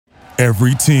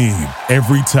Every team,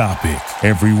 every topic,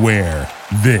 everywhere.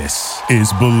 This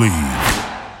is Believe.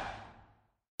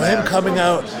 Him coming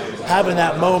out, having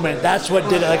that moment, that's what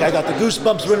did it. Like, I got the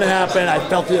goosebumps when it happened. I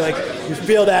felt it, like, you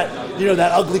feel that,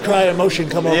 that ugly cry emotion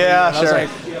come over. Yeah, sure.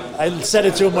 I said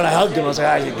it to him when I hugged him. I was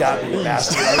like, you got me, you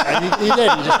bastard. He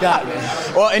did, he just got me.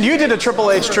 Well, and you did a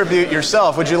Triple H tribute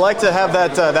yourself. Would you like to have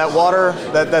that water,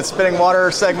 that spitting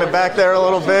water segment back there a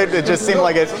little bit? It just seemed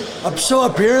like it. So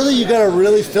apparently you got to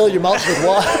really fill your mouth with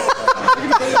water.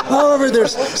 However,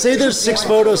 there's 6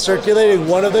 photos circulating.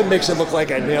 One of them makes it look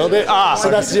like I nailed it. So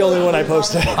that's the only one I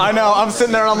posted. I know. I'm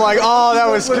sitting there and I'm like, that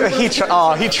was he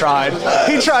tried.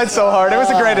 He tried so hard. It was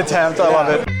a great attempt. I love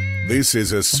it. This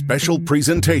is a special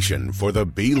presentation for the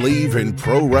Believe in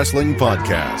Pro Wrestling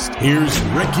podcast. Here's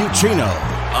Rick Ucchino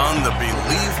on the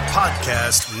Believe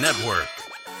Podcast Network.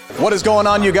 What is going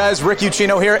on, you guys? Rick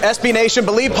Ucchino here, SB Nation,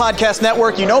 Believe Podcast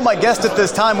Network. You know my guest at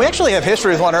this time. We actually have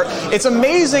history with one another. It's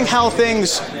amazing how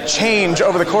things change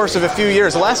over the course of a few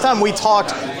years. The last time we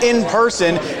talked in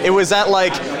person, it was at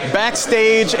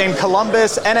backstage in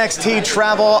Columbus, NXT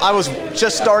Travel. I was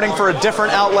just starting for a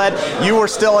different outlet. You were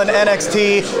still in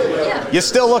NXT. You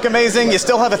still look amazing. You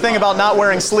still have a thing about not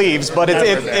wearing sleeves, but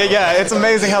it's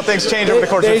amazing how things change over the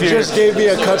course of a few years. They just gave me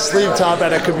a cut sleeve top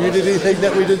at a community thing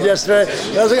that we did yesterday.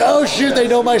 And I was like, oh shoot, they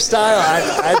know my style.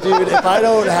 Dude, if I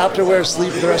don't have to wear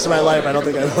sleeves for the rest of my life, I don't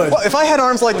think I would. Well, if I had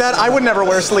arms like that, I would never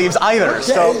wear sleeves either.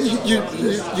 So you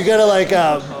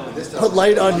gotta put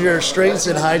light on your strengths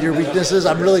and hide your weaknesses.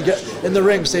 I'm really good in the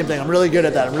ring. Same thing. I'm really good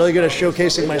at that. I'm really good at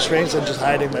showcasing my strengths and just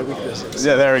hiding my weaknesses.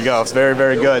 Yeah, there we go. It's very,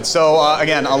 very good. So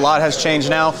again, a lot has changed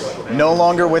now. No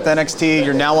longer with NXT.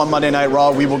 You're now on Monday Night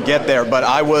Raw. We will get there. But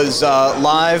I was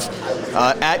live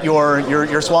at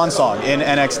your swan song in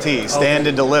NXT Stand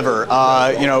and Deliver.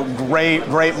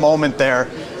 Great moment there.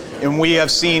 And we have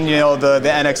seen, the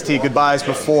NXT goodbyes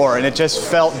before, and it just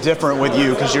felt different with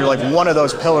you because you're like one of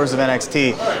those pillars of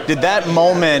NXT. Did that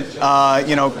moment,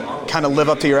 kind of live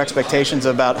up to your expectations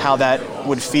about how that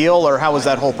would feel, or how was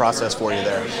that whole process for you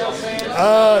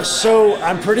there? So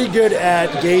I'm pretty good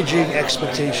at gauging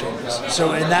expectations.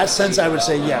 So in that sense, I would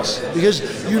say yes, because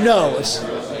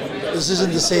this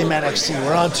isn't the same NXT.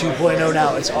 We're on 2.0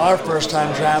 now. It's our first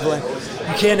time traveling.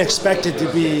 You can't expect it to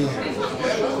be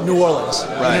New Orleans.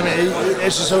 Right. You know what I mean?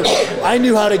 It's just so I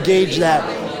knew how to gauge that.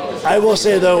 I will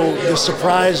say though, the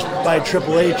surprise by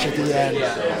Triple H at the end,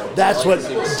 that's what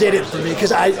did it for me,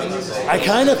 because I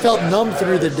kind of felt numb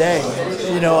through the day.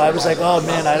 I was like, oh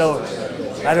man, I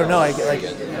don't know.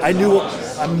 I knew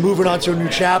I'm moving on to a new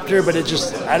chapter, but it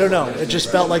just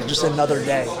felt like just another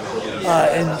day.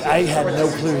 And I had no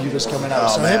clue he was coming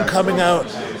out. Him coming out,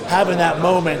 having that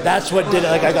moment, that's what did it.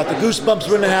 Like, I got the goosebumps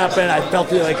when it happened. I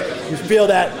felt it, like, you feel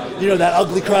that, that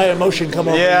ugly cry emotion come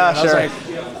over. Yeah, sure.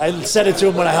 I said it to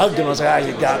him when I hugged him. I was like,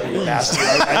 you got me, you bastard.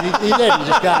 He did, he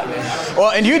just got me.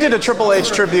 Well, and you did a Triple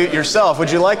H tribute yourself.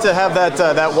 Would you like to have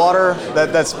that water,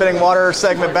 that spitting water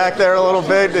segment back there a little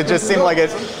bit? It just seemed like it.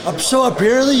 So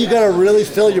apparently you got to really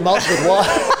fill your mouth with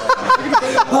water.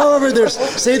 However, there's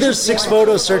 6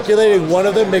 photos circulating. One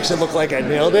of them makes it look like I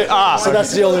nailed it. So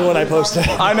that's the only one I posted.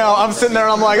 I know. I'm sitting there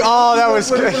and I'm like, that was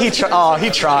he tried.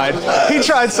 He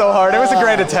tried so hard. It was a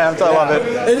great attempt. I love it.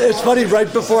 It's funny.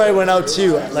 Right before I went out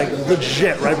too,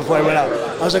 legit. Right before I went out,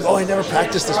 I was like, I never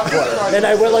practiced this before. And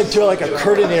I went to a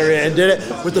curtain area and did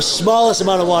it with the smallest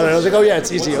amount of water. And I was like,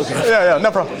 it's easy. Okay. Yeah,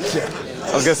 no problem. Yeah.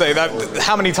 I was gonna say that.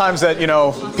 How many times that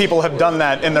people have done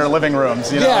that in their living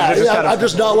rooms? I'm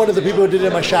just not one of the people who did it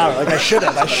in my shower. Like I should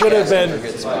have. I should have been.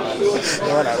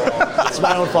 Whatever. It's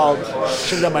my own fault.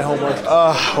 Should have done my homework.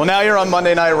 Well, now you're on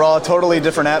Monday Night Raw. Totally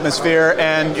different atmosphere,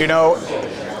 and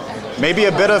maybe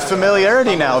a bit of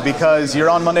familiarity now because you're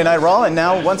on Monday Night Raw, and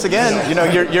now once again,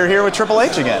 you're here with Triple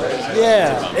H again.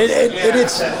 Yeah,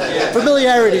 it's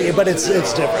familiarity, but it's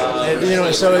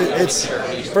different. So it's.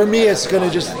 For me, it's going to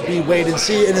just be wait and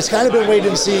see, and it's kind of been wait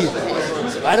and see.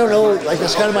 I don't know,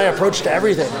 that's kind of my approach to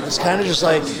everything. It's kind of just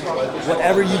like,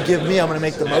 whatever you give me, I'm going to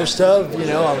make the most of.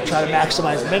 I'll try to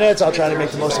maximize minutes. I'll try to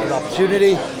make the most of an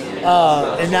opportunity.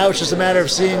 And now it's just a matter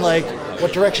of seeing,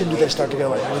 what direction do they start to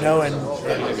go in,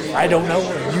 and I don't know,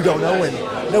 and you don't know,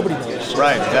 and nobody knows.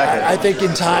 Right, exactly. I think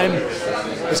in time,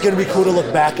 it's going to be cool to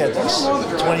look back at this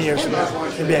 20 years from now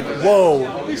and be like, whoa,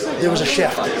 there was a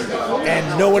shift.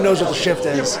 And no one knows what the shift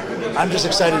is. I'm just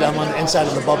excited I'm on the inside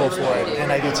of the bubble for it,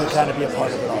 and I get to kind of be a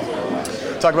part of it all.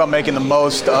 Talk about making the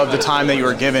most of the time that you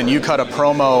were given. You cut a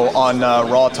promo on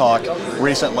Raw Talk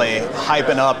recently,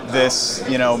 hyping up this,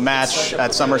 match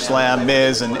at SummerSlam,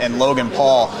 Miz and Logan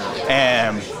Paul.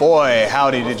 And boy,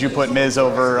 howdy, did you put Miz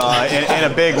over in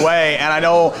a big way. And I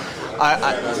know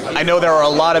I know there are a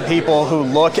lot of people who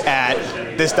look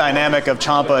at this dynamic of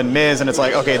Ciampa and Miz, and it's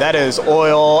like, okay, that is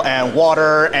oil and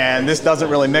water, and this doesn't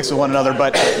really mix with one another.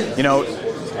 But, you know,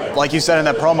 like you said in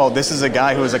that promo, this is a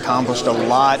guy who has accomplished a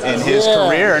lot in his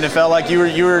career, and it felt like you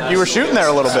were shooting there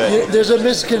a little bit. There's a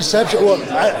misconception. Well,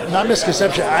 not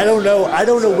misconception. I don't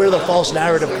know where the false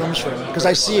narrative comes from, because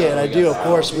I see it. I do, of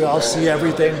course. We all see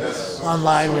everything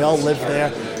online. We all live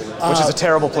there. Which is a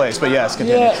terrible place, but yes,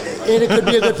 continue. Yeah, and it could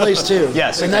be a good place too.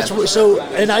 Yes, and that's so.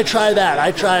 And I try that.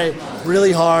 I try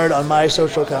really hard on my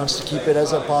social accounts to keep it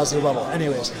as a positive level.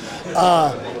 Anyways,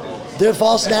 the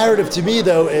false narrative to me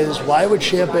though is, why would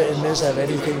Ciampa and Miz have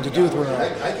anything to do with one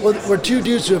another? Well, we're two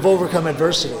dudes who have overcome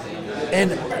adversity, and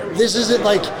this isn't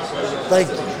like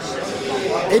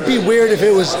it'd be weird if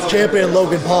it was Ciampa and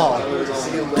Logan Paul,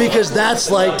 because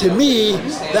that's like, to me,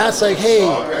 that's like, hey,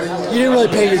 you didn't really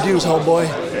pay your dues, homeboy.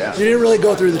 You didn't really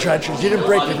go through the trenches. You didn't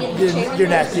break your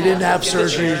neck. You didn't have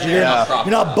surgeries. You're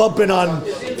not bumping on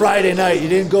Friday night. You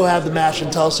didn't go have the match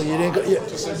in Tulsa. You didn't go.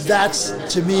 That's,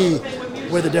 to me,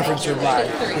 where the difference would lie.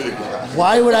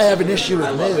 Why would I have an issue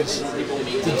with Miz?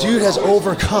 The dude has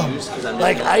overcome.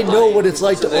 Like, I know what it's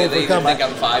like to overcome.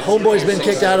 Homeboy's been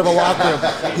kicked out of a locker room.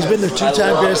 He's been the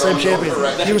two-time Grand Slam champion.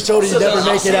 He was told he'd never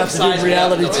make it after doing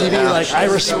reality TV. Like, I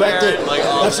respect it.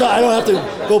 That's not. I don't have to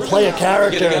go play a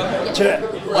character to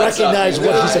recognize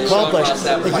what he's accomplished.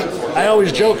 Like, I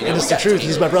always joke, and it's the truth,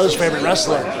 he's my brother's favorite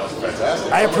wrestler.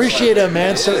 I appreciate him,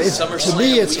 man. So to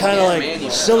me, it's kind of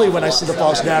like silly when I see the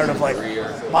false narrative, like,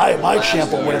 my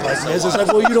Ciampa would have like Miz. It's like,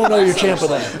 well, you don't know your Ciampa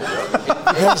then.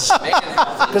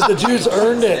 Because the dude's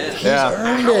earned it. He's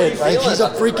earned it. Like, he's a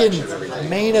freaking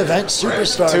main event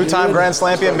superstar. Two-time Grand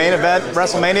Slam champion, main event,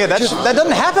 WrestleMania. That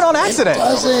doesn't happen on accident. It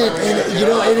doesn't. And, you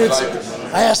know, and it's...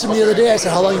 I asked him the other day, I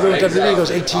said, how long have you been with WWE? He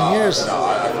goes, 18 years.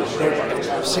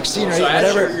 16 or 8,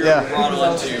 whatever. Yeah.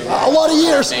 A lot of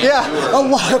years. Yeah. A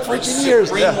lot of freaking years.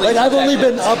 Yeah. Like, I've only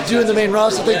been up doing the main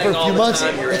roster thing for a few months.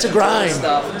 It's a grind.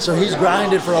 So he's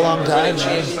grinded for a long time,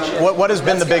 man. What has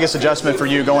been the biggest adjustment for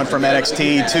you going from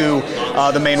NXT to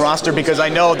the main roster? Because I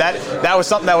know that was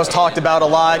something that was talked about a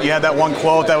lot. You had that one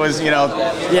quote that was,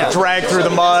 dragged through the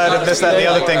mud and this, that, and the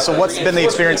other thing. So what's been the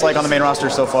experience like on the main roster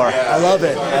so far? I love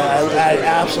it. I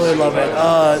absolutely love it.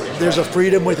 There's a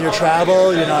freedom with your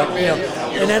travel.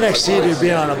 In NXT, dude,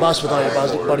 being on a bus with all your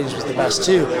buddies was the best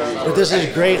too. But this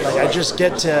is great. Like, I just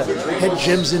get to hit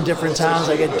gyms in different towns.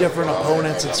 I get different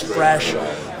opponents. It's fresh.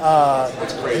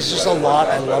 It's just a lot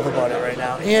I love about it right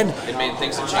now. And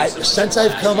since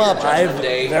I've come up, I've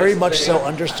very much so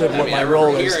understood what my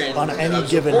role is on any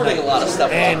given night.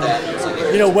 And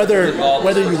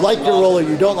whether you like your role or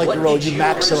you don't like your role, you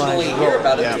maximize your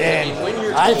role.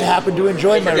 And I've happened to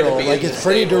enjoy my role. Like, it's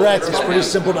pretty direct. It's pretty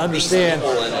simple to understand,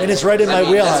 and it's right in my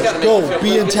wheelhouse. Go,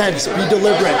 be intense, be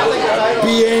deliberate,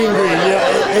 be angry.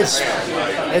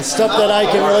 It's stuff that I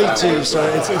can relate to, so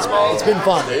it's been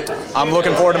fun. I'm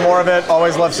looking forward to more of it.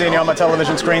 Always love seeing you on my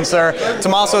television screen, sir.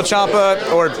 Tommaso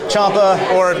Ciampa, or this Ciampa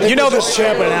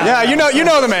now. Yeah, you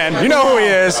know the man. You know who he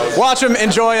is. Watch him,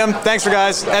 enjoy him. Thanks for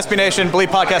guys. SB Nation, Believe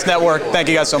Podcast Network. Thank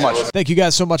you guys so much. Thank you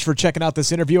guys so much for checking out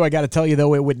this interview. I got to tell you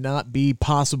though, it would not be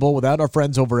possible without our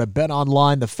friends over at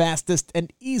BetOnline, the fastest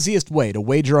and easiest way to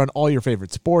wager on all your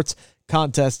favorite sports,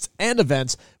 contests, and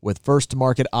events with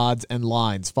first-to-market odds and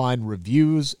lines. Find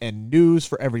reviews and news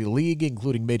for every league,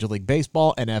 including Major League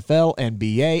Baseball, NFL,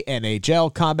 NBA,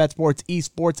 NHL, combat sports,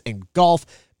 esports, and golf.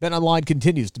 BetOnline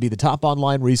continues to be the top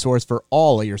online resource for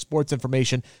all of your sports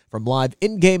information, from live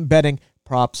in-game betting,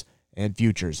 props, and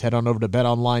futures. Head on over to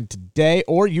BetOnline today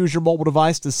or use your mobile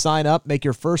device to sign up. Make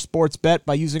your first sports bet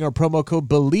by using our promo code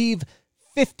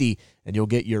BELIEVE50, and you'll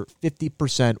get your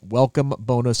 50% welcome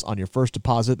bonus on your first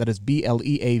deposit. That is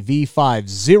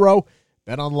BLEAV50.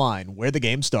 BetOnline, where the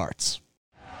game starts.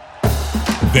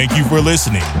 Thank you for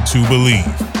listening to Believe.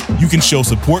 You can show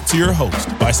support to your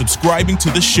host by subscribing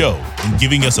to the show and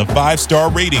giving us a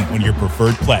 5-star rating on your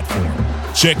preferred platform.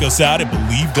 Check us out at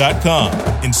Believe.com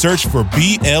and search for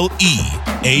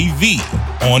BLEAV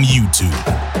on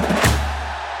YouTube.